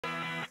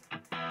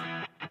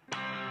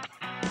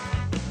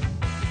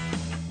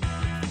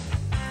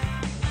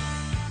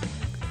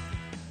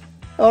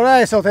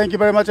Alright, so thank you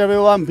very much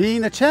everyone being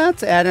in the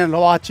chat and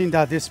watching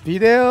this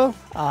video.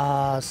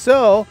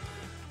 So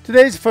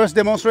today's first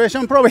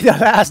demonstration, probably the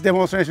last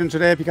demonstration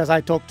today because I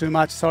talked too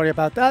much, sorry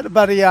about that.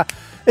 But yeah,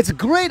 it's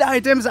great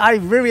items.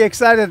 I'm very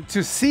excited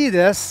to see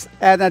this.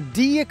 And a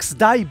DX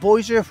die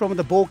Voyager from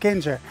the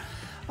Boukenger.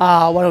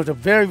 One of the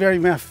very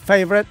my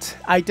favorite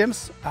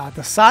items.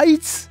 The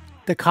sights,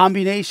 the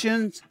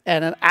combinations,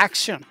 and an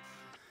action.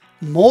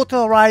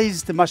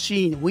 Motorized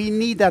machine. We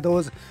need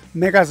those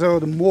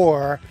Megazord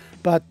more,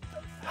 but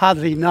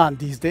hardly none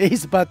these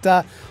days. But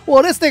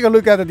well, let's take a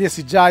look at this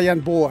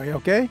giant boy,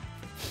 okay?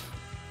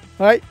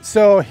 All right,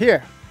 so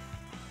here,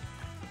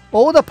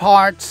 all the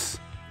parts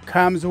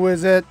comes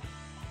with it,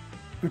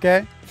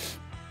 okay?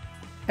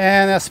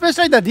 And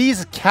especially that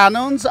these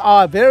cannons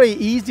are very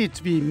easy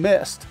to be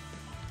missed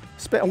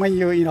when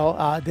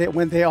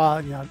when they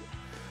are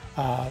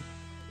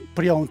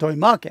pre-owned toy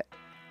market.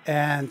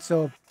 And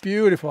so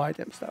beautiful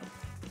items though.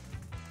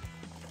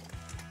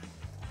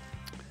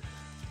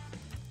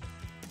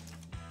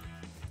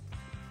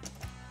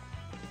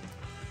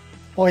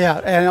 Oh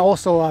yeah, and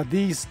also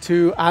these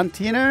two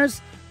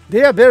antennas,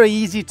 they are very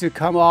easy to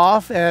come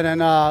off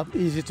and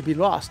easy to be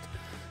lost.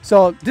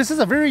 So this is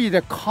a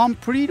the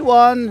complete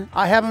one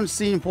I haven't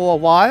seen for a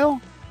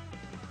while.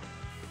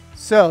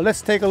 So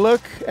let's take a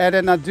look and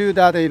then do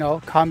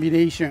that,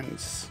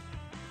 combinations.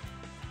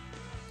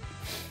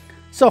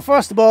 So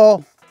first of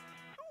all,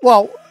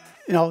 well,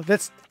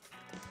 let's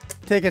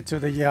take it to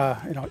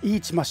the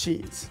each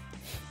machines.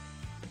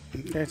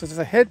 Okay, so there's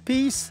a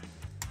headpiece.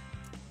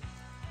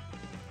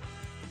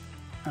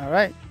 All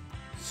right,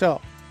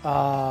 so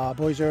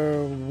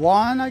Voyager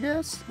 1, I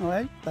guess. All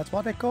right, that's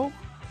what they call,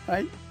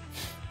 right?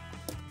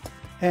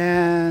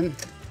 And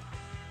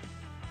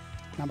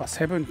number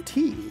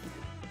 17.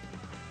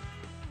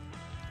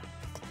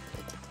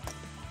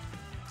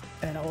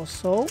 And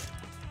also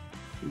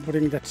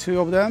bring the two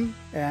of them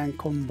and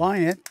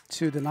combine it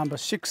to the number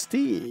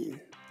 16.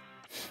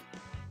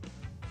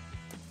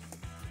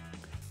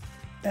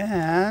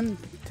 And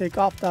take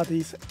off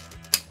these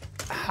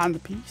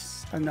handpiece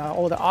and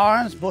all the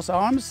arms, both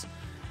arms,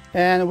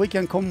 and we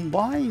can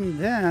combine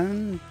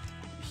them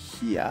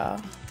here.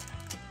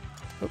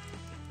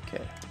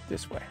 Okay,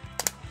 this way.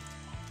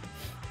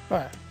 All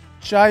right,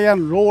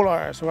 giant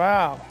rollers,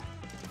 wow.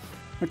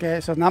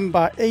 Okay, so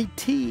number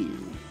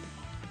 18.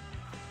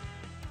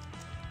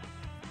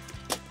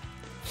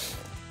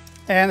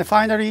 And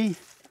finally,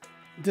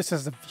 this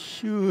is a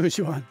huge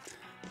one.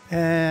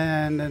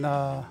 And then,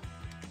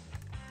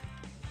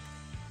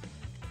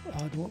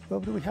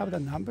 do we have the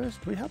numbers?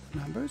 Do we have the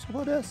numbers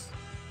for this?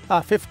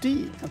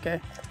 15,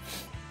 okay.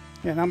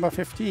 Yeah, number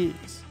 15.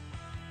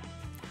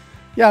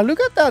 Yeah, look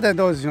at that,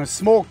 those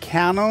small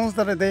cannons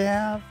that they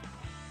have.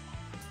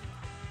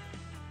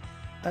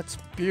 That's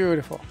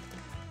beautiful.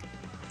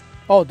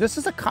 Oh, this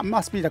is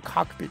must be the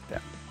cockpit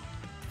then.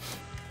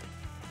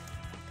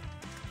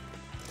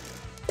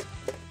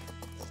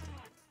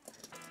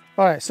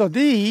 All right, so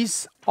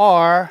these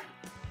are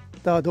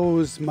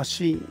those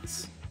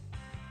machines.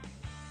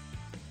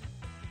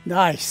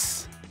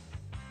 Nice.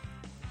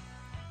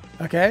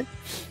 Okay,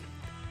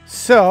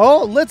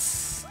 so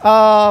let's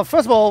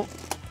first of all,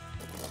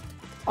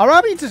 allow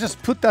me to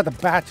just put the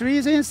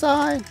batteries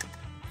inside.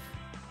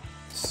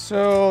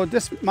 So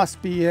this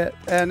must be it,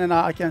 and then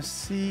I can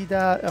see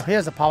that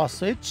here's the power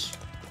switch.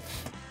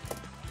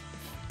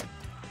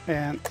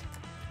 And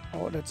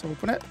let's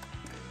open it.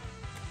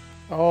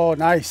 Oh,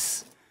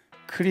 nice.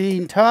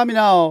 Clean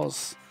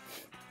terminals.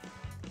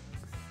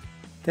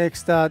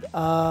 Takes that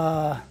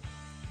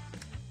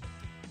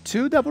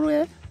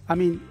 2AA. I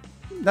mean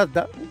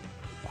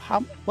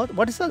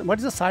what is that? What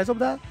is the size of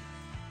that?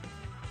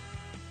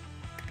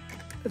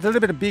 It's a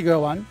little bit bigger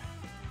one.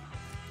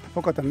 I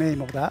forgot the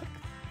name of that.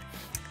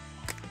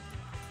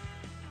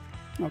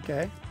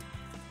 Okay.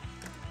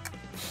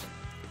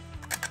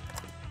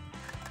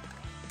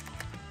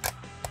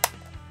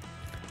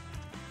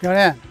 Got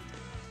in.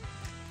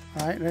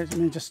 All right, let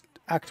me just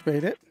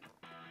activate it.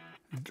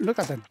 Look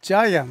at the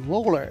giant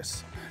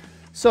rollers.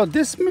 So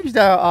this may be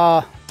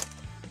the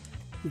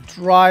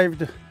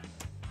drive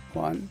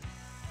one.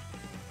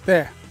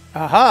 There.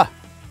 Aha.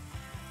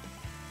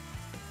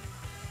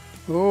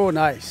 Oh,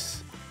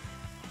 nice.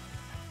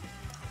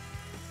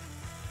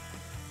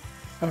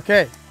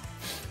 Okay.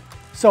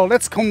 So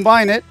let's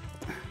combine it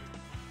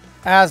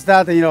as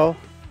that,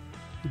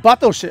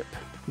 battleship,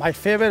 my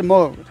favorite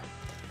mode.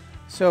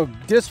 So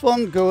this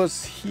one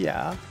goes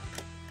here.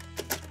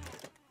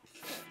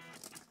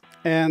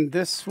 And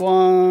this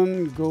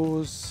one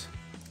goes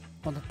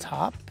on the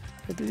top,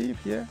 I believe,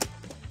 here.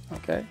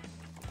 Okay.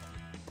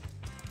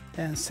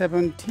 And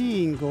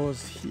 17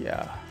 goes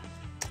here.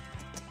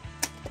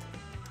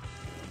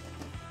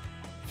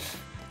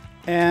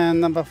 And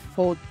number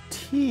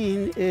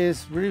 14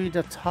 is really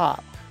the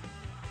top.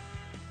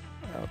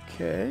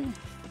 Okay.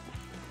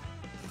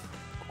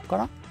 ここか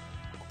な? こ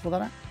こだ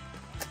ね.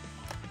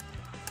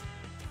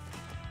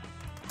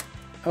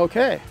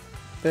 Okay,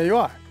 there you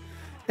are.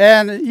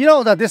 And you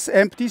know that this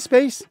empty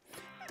space,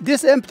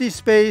 this empty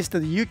space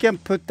that you can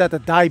put that the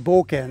die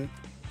Boukenger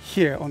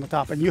here on the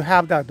top, and you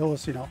have that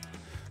those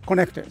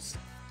connectors,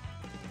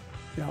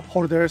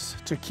 holders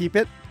to keep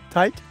it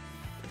tight.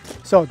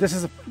 So this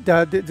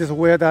is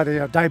where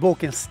that die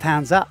Boukenger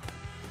stands up.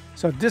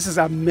 So this is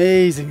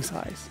amazing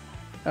size.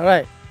 All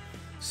right.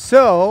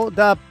 So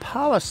the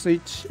power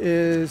switch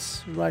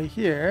is right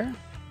here.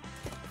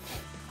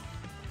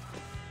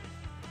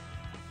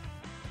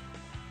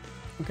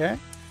 Okay.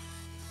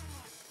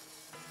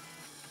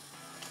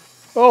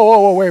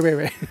 Oh,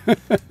 wait.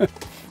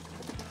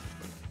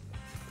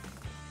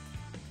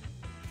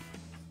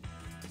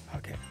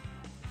 Okay.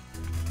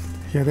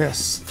 Hear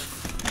this.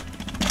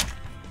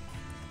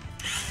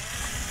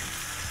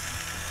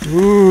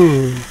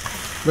 Ooh.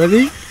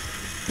 Ready?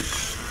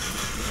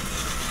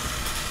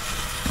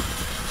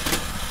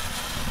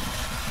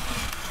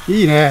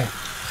 Ehime.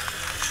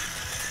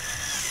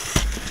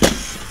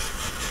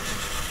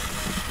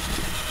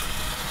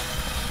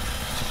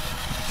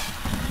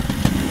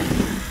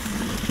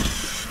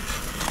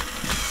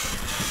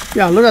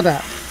 Yeah, look at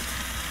that.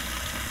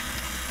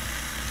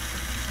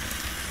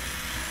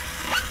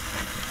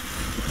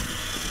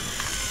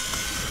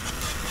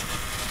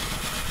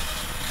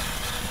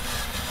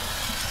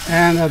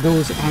 And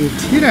those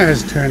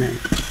antennas turning.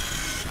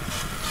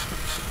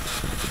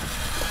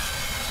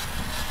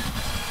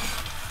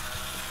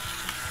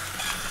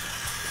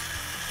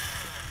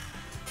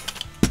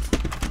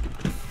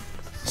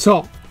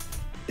 So,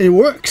 it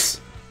works.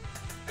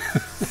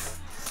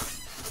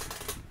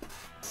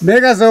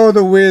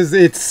 Megazord with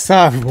its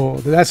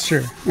surfboard, that's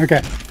true.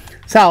 Okay,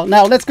 so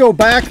now let's go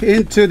back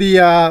into the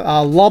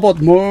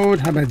robot mode,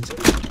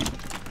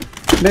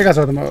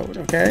 Megazord mode.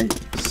 Okay,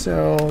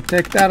 so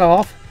take that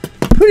off.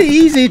 Pretty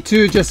easy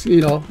to just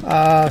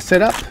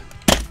set up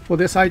for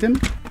this item.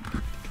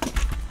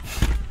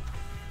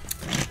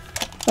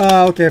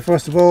 Okay,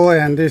 first of all,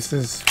 and this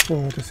is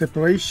for the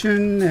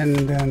separation,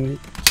 and then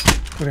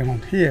put it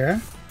on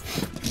here.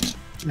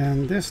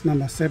 And this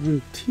number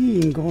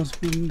 17 goes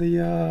from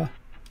the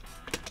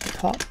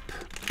top.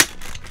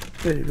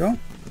 There you go.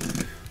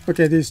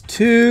 Okay, these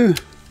two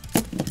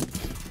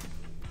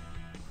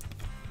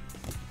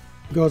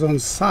goes on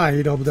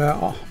side of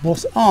the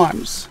both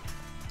arms.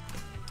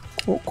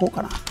 Okay.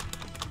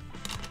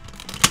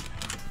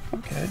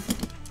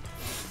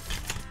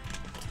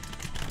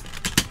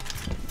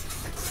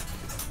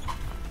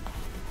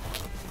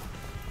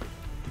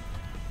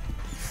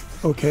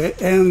 Okay,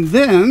 and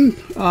then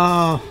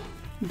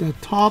the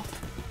top,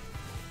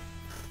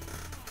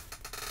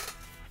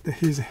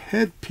 his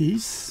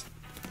headpiece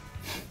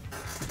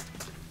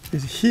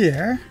is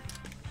here,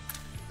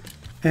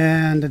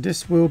 and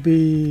this will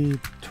be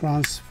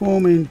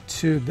transforming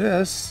to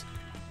this.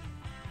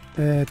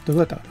 どう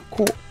やったかな、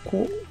こ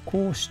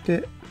うし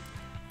て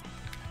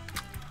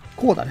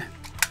こうだね。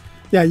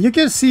Yeah, you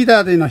can see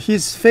that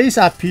his face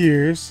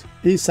appears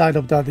inside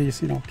of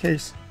this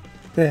case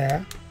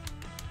there.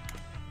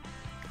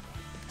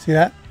 See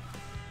that?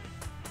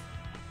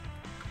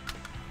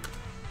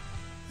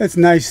 It's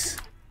nice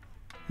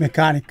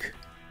mechanic.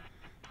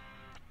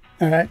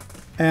 All right,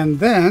 and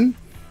then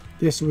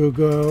this will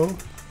go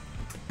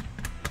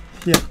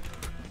here.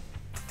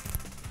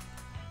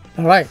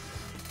 All right.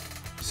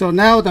 So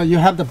now that you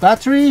have the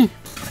battery,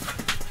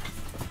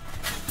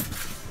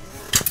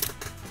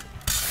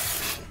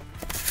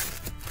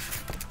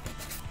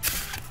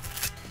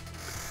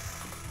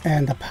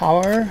 and the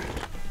power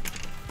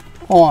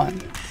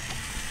on.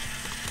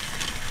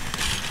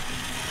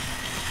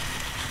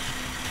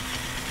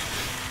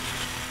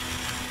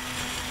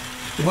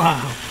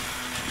 Wow.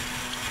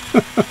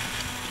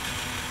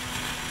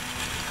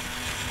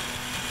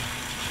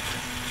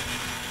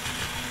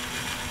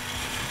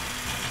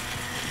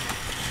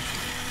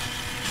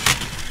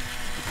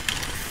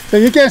 So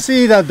you can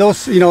see that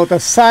those, the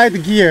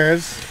side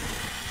gears,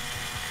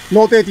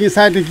 rotating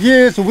side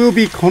gears will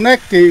be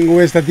connecting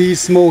with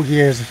these small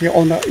gears here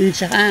on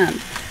each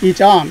hand,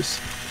 each arms.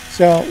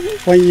 So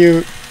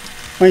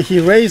when he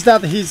raised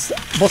up his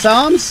both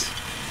arms,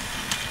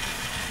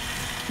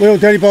 will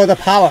deliver the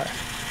power.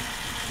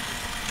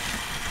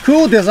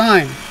 Cool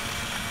design.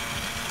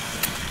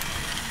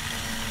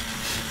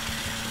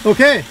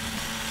 Okay.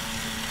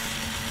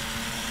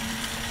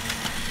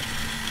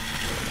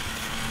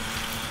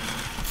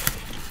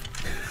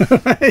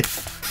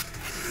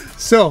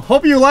 So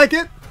hope you like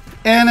it,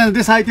 and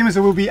this item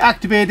will be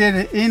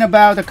activated in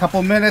about a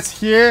couple minutes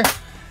here,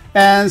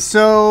 and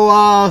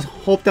so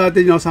hope that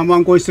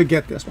someone going to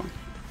get this one.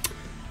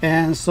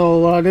 And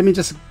so let me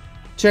just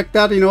check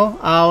that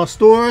our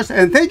stores,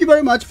 and thank you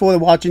very much for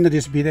watching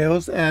these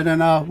videos, and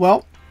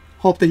well,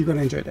 hope that you're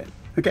gonna enjoy that.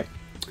 Okay.